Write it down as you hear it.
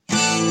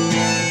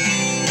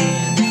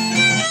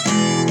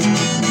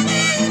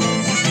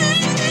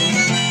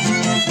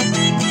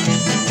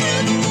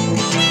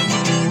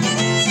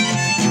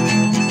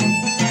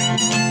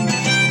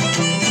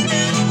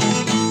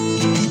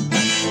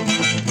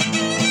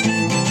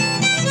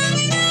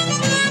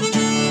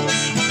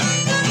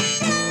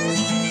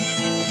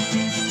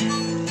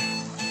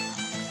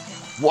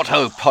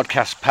What-ho,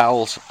 podcast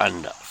pals,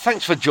 and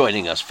thanks for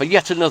joining us for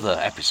yet another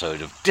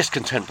episode of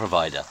Discontent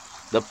Provider,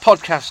 the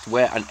podcast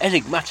where an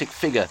enigmatic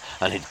figure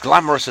and his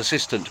glamorous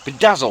assistant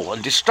bedazzle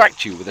and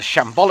distract you with a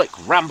shambolic,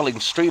 rambling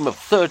stream of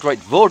third-rate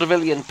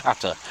vaudevillian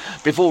patter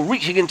before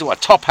reaching into a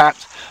top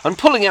hat and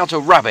pulling out a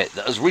rabbit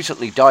that has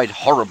recently died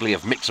horribly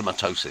of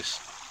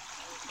myxomatosis.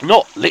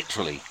 Not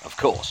literally, of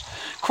course,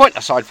 quite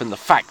aside from the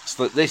facts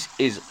that this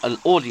is an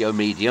audio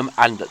medium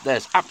and that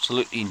there's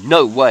absolutely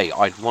no way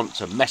I'd want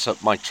to mess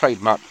up my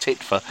trademark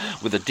titfer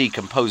with a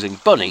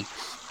decomposing bunny.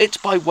 It's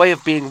by way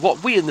of being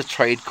what we in the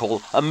trade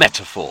call a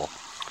metaphor,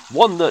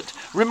 one that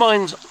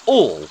reminds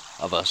all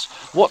of us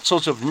what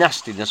sort of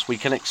nastiness we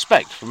can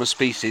expect from a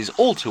species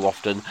all too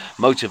often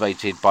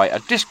motivated by a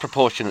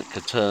disproportionate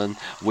concern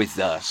with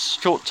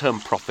short-term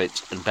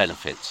profits and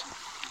benefits,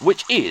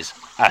 which is,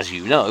 as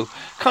you know,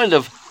 kind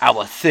of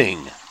our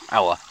thing,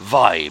 our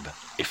vibe,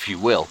 if you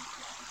will.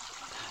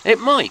 It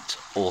might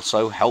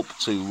also help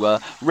to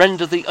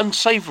render the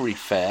unsavoury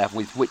fare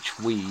with which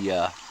we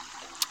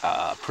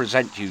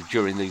present you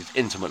during these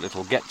intimate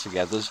little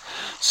get-togethers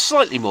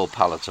slightly more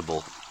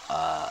palatable.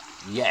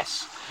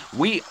 Yes,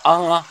 we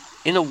are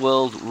in a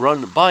world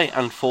run by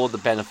and for the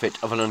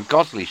benefit of an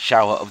ungodly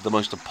shower of the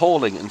most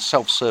appalling and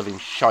self-serving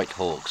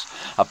shitehawks,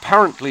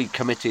 apparently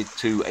committed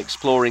to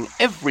exploring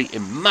every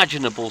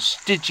imaginable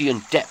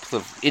Stygian depth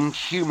of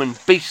inhuman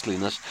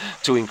beastliness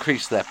to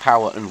increase their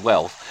power and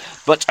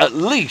wealth. But at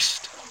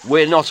least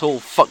we're not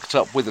all fucked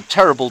up with a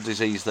terrible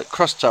disease that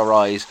crusts our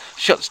eyes,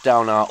 shuts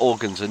down our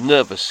organs and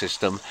nervous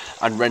system,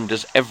 and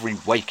renders every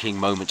waking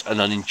moment an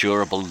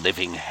unendurable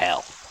living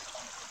hell.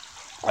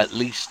 At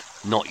least,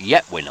 not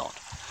yet we're not.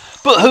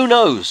 But who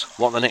knows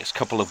what the next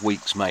couple of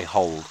weeks may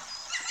hold.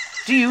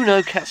 Do you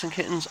know, cats and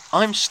kittens,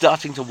 I'm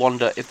starting to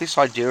wonder if this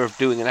idea of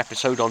doing an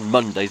episode on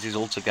Mondays is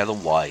altogether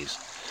wise.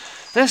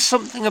 There's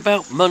something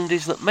about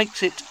Mondays that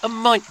makes it a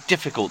mite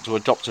difficult to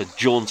adopt a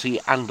jaunty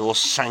and or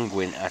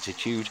sanguine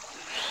attitude.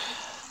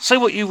 Say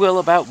what you will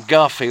about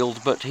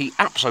Garfield, but he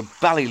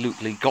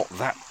abso-ballylutely got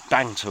that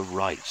banter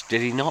right, did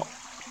he not?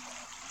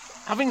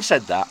 Having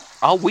said that,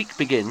 our week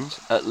begins,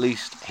 at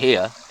least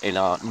here in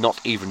our not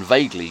even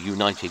vaguely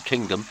United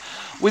Kingdom,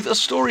 with a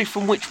story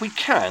from which we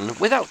can,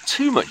 without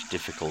too much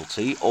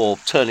difficulty or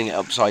turning it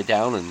upside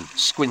down and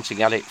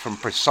squinting at it from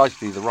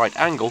precisely the right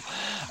angle,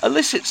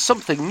 elicit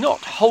something not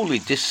wholly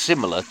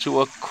dissimilar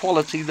to a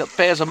quality that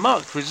bears a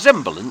marked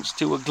resemblance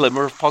to a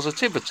glimmer of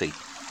positivity.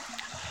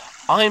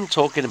 I'm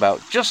talking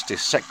about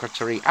Justice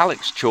Secretary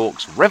Alex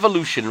Chalk's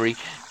revolutionary,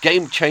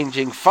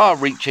 game-changing,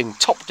 far-reaching,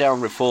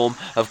 top-down reform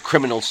of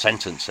criminal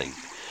sentencing.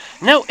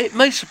 Now, it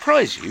may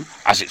surprise you,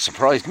 as it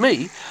surprised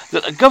me,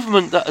 that a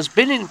government that has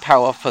been in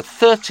power for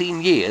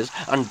 13 years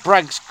and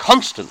brags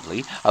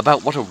constantly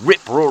about what a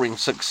rip-roaring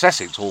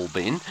success it's all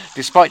been,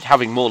 despite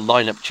having more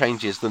line-up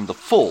changes than the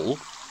fall,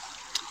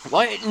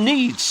 why it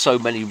needs so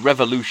many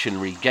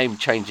revolutionary,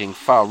 game-changing,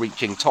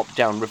 far-reaching,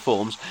 top-down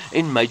reforms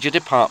in major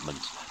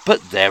departments.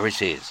 But there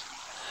it is.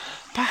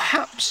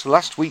 Perhaps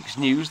last week's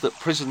news that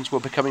prisons were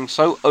becoming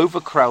so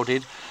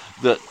overcrowded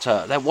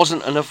that there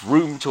wasn't enough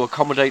room to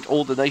accommodate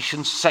all the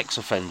nation's sex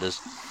offenders.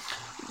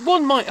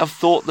 One might have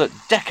thought that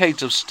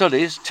decades of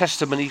studies,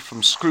 testimony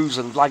from screws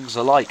and lags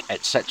alike,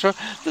 etc.,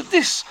 that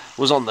this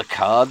was on the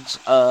cards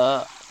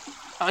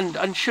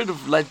and should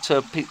have led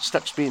to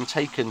steps being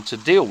taken to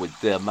deal with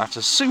the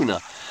matter sooner.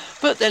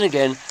 But then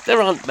again, there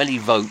aren't many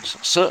votes,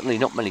 certainly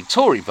not many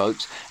Tory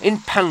votes, in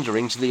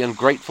pandering to the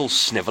ungrateful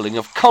snivelling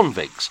of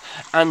convicts,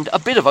 and a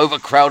bit of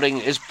overcrowding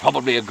is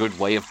probably a good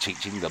way of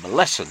teaching them a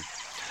lesson.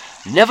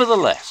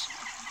 Nevertheless,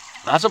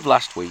 as of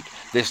last week,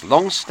 this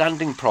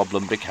long-standing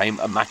problem became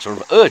a matter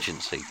of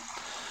urgency.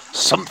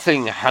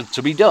 Something had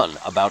to be done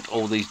about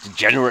all these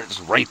degenerates,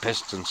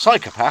 rapists and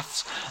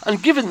psychopaths,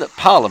 and given that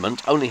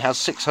Parliament only has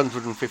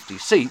 650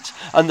 seats,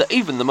 and that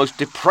even the most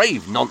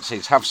depraved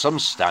nonces have some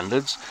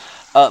standards,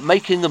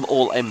 making them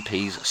all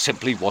MPs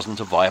simply wasn't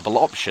a viable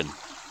option.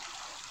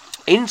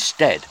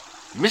 Instead,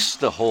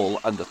 Mr. Hall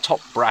and the top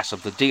brass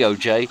of the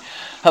DOJ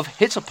have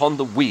hit upon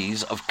the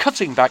wheeze of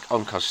cutting back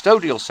on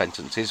custodial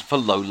sentences for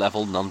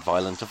low-level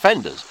non-violent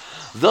offenders,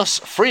 thus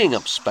freeing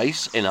up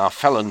space in our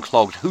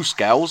felon-clogged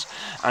hoosgows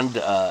and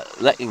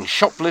letting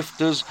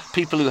shoplifters,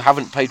 people who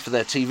haven't paid for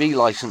their TV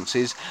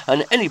licences,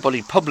 and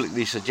anybody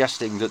publicly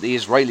suggesting that the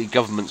Israeli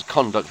government's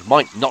conduct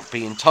might not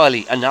be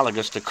entirely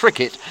analogous to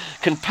cricket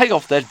can pay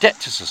off their debt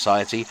to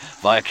society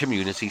via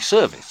community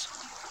service.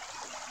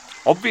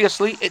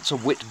 Obviously, it's a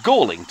whit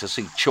galling to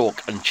see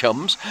Chalk and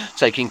chums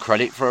taking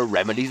credit for a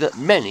remedy that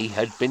many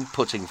had been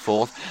putting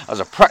forth as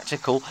a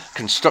practical,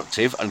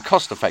 constructive and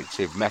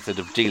cost-effective method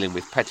of dealing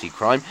with petty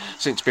crime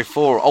since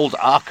before old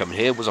Arkham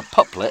here was a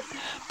puplet,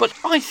 but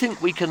I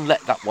think we can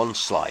let that one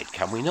slide,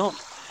 can we not?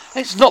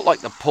 It's not like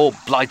the poor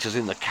blighters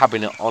in the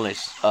Cabinet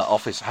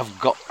Office have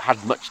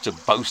had much to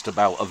boast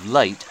about of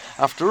late,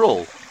 after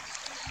all.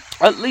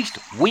 At least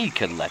we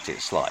can let it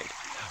slide.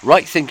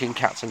 Right-thinking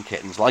cats and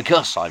kittens, like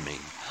us, I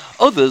mean.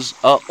 others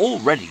are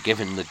already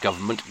giving the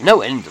government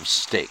no end of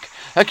stick,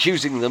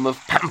 accusing them of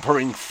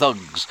pampering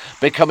thugs,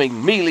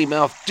 becoming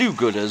mealy-mouthed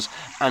do-gooders,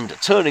 and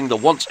turning the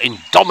once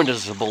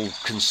indomitable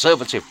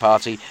Conservative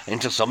Party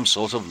into some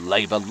sort of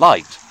Labour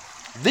light.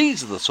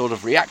 These are the sort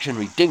of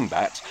reactionary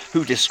dingbats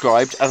who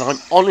described, and I'm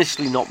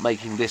honestly not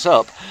making this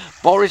up,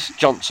 Boris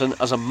Johnson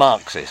as a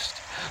Marxist.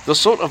 The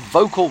sort of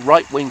vocal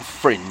right-wing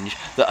fringe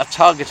that are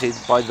targeted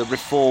by the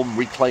Reform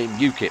Reclaim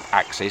UKIP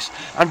axis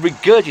and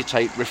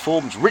regurgitate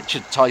Reform's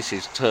Richard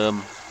Tice's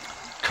term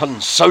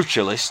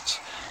consocialists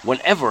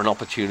whenever an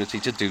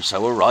opportunity to do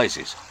so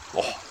arises.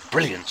 Oh,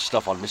 brilliant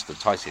stuff on Mr.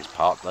 Tice's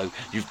part, though.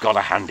 You've got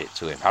to hand it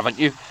to him, haven't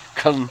you?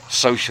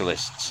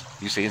 Consocialists,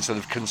 you see, instead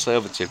of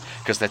conservative,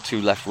 because they're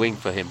too left-wing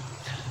for him.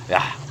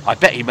 Yeah, I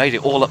bet he made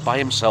it all up by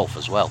himself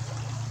as well.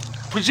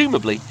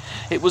 Presumably,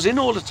 it was in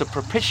order to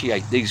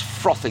propitiate these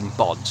frothing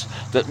bods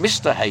that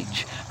Mr.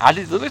 H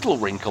added the little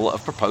wrinkle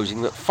of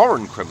proposing that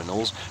foreign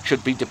criminals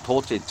should be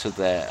deported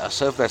to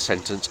serve their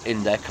sentence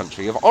in their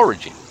country of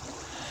origin.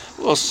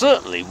 Well,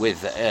 certainly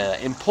with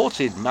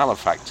imported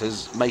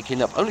malefactors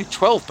making up only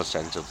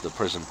 12% of the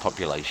prison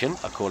population,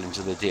 according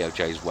to the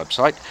DOJ's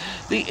website,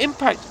 the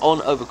impact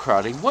on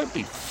overcrowding won't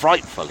be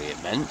frightfully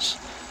immense.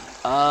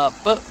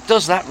 But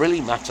does that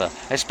really matter?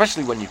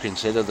 Especially when you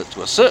consider that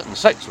to a certain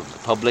sector of the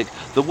public,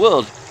 the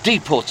word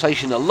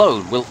deportation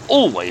alone will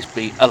always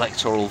be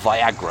electoral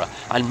Viagra,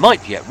 and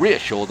might yet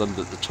reassure them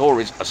that the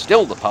Tories are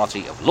still the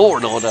party of law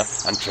and order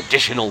and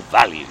traditional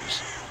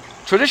values.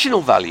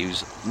 Traditional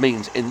values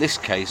means, in this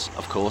case,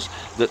 of course,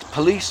 that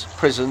police,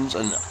 prisons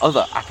and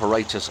other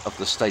apparatus of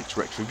the state's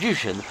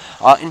retribution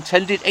are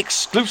intended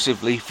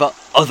exclusively for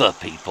other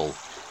people,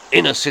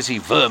 inner city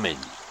vermin,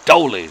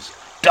 doleys,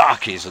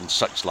 darkies and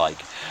such like,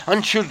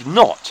 and should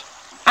not,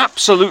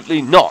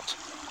 absolutely not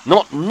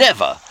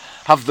never,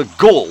 have the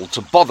gall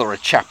to bother a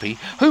chappie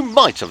who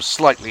might have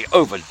slightly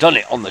overdone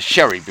it on the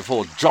sherry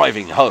before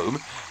driving home,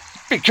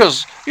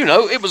 because, you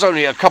know, it was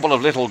only a couple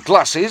of little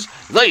glasses.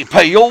 They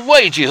pay your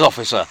wages,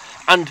 officer,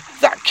 and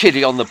that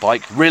kiddie on the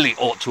bike really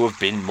ought to have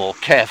been more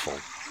careful.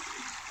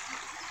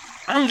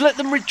 And let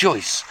them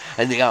rejoice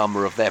in the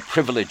armour of their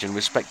privilege and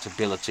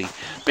respectability,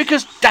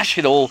 because, dash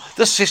it all,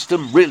 the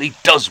system really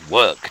does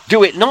work,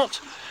 do it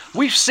not?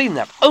 We've seen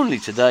that only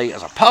today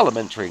as a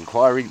parliamentary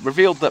inquiry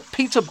revealed that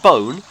Peter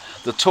Bone,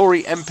 the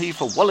Tory MP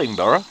for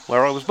Wellingborough,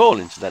 where I was born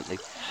incidentally,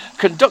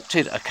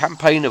 conducted a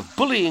campaign of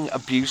bullying,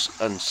 abuse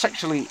and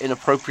sexually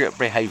inappropriate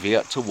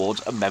behaviour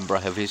towards a member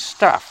of his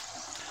staff.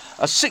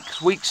 A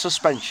 6-week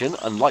suspension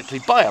and likely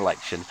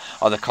by-election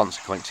are the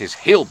consequences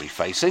he'll be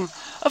facing,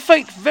 a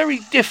fate very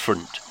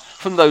different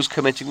from those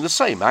committing the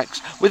same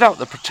acts without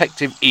the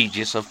protective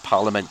aegis of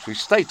parliamentary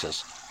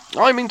status.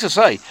 I mean to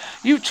say,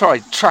 you try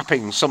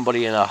trapping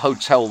somebody in a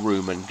hotel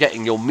room and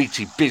getting your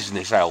meaty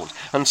business out,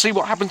 and see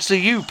what happens to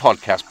you,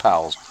 podcast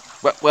pals.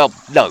 Well,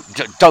 no,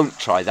 don't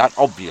try that,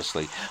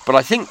 obviously, but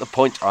I think the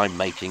point I'm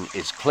making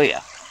is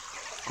clear.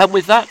 And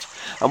with that,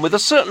 and with a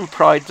certain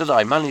pride that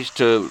I managed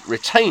to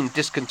retain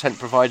Discontent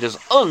Provider's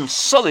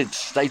unsullied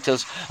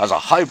status as a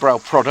highbrow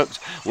product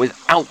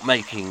without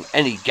making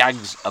any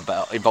gags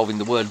involving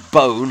the word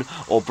bone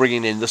or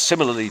bringing in the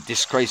similarly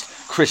disgraced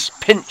Chris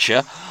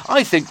Pincher,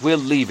 I think we'll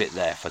leave it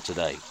there for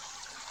today.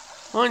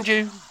 Mind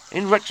you,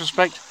 in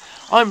retrospect,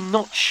 I'm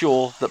not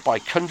sure that by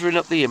conjuring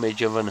up the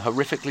image of an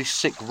horrifically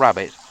sick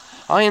rabbit,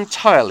 I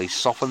entirely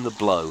softened the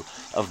blow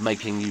of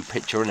making you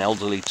picture an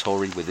elderly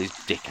Tory with his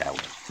dick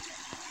out.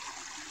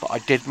 But I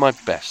did my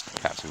best,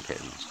 cats and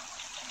kittens.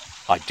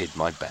 I did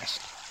my best.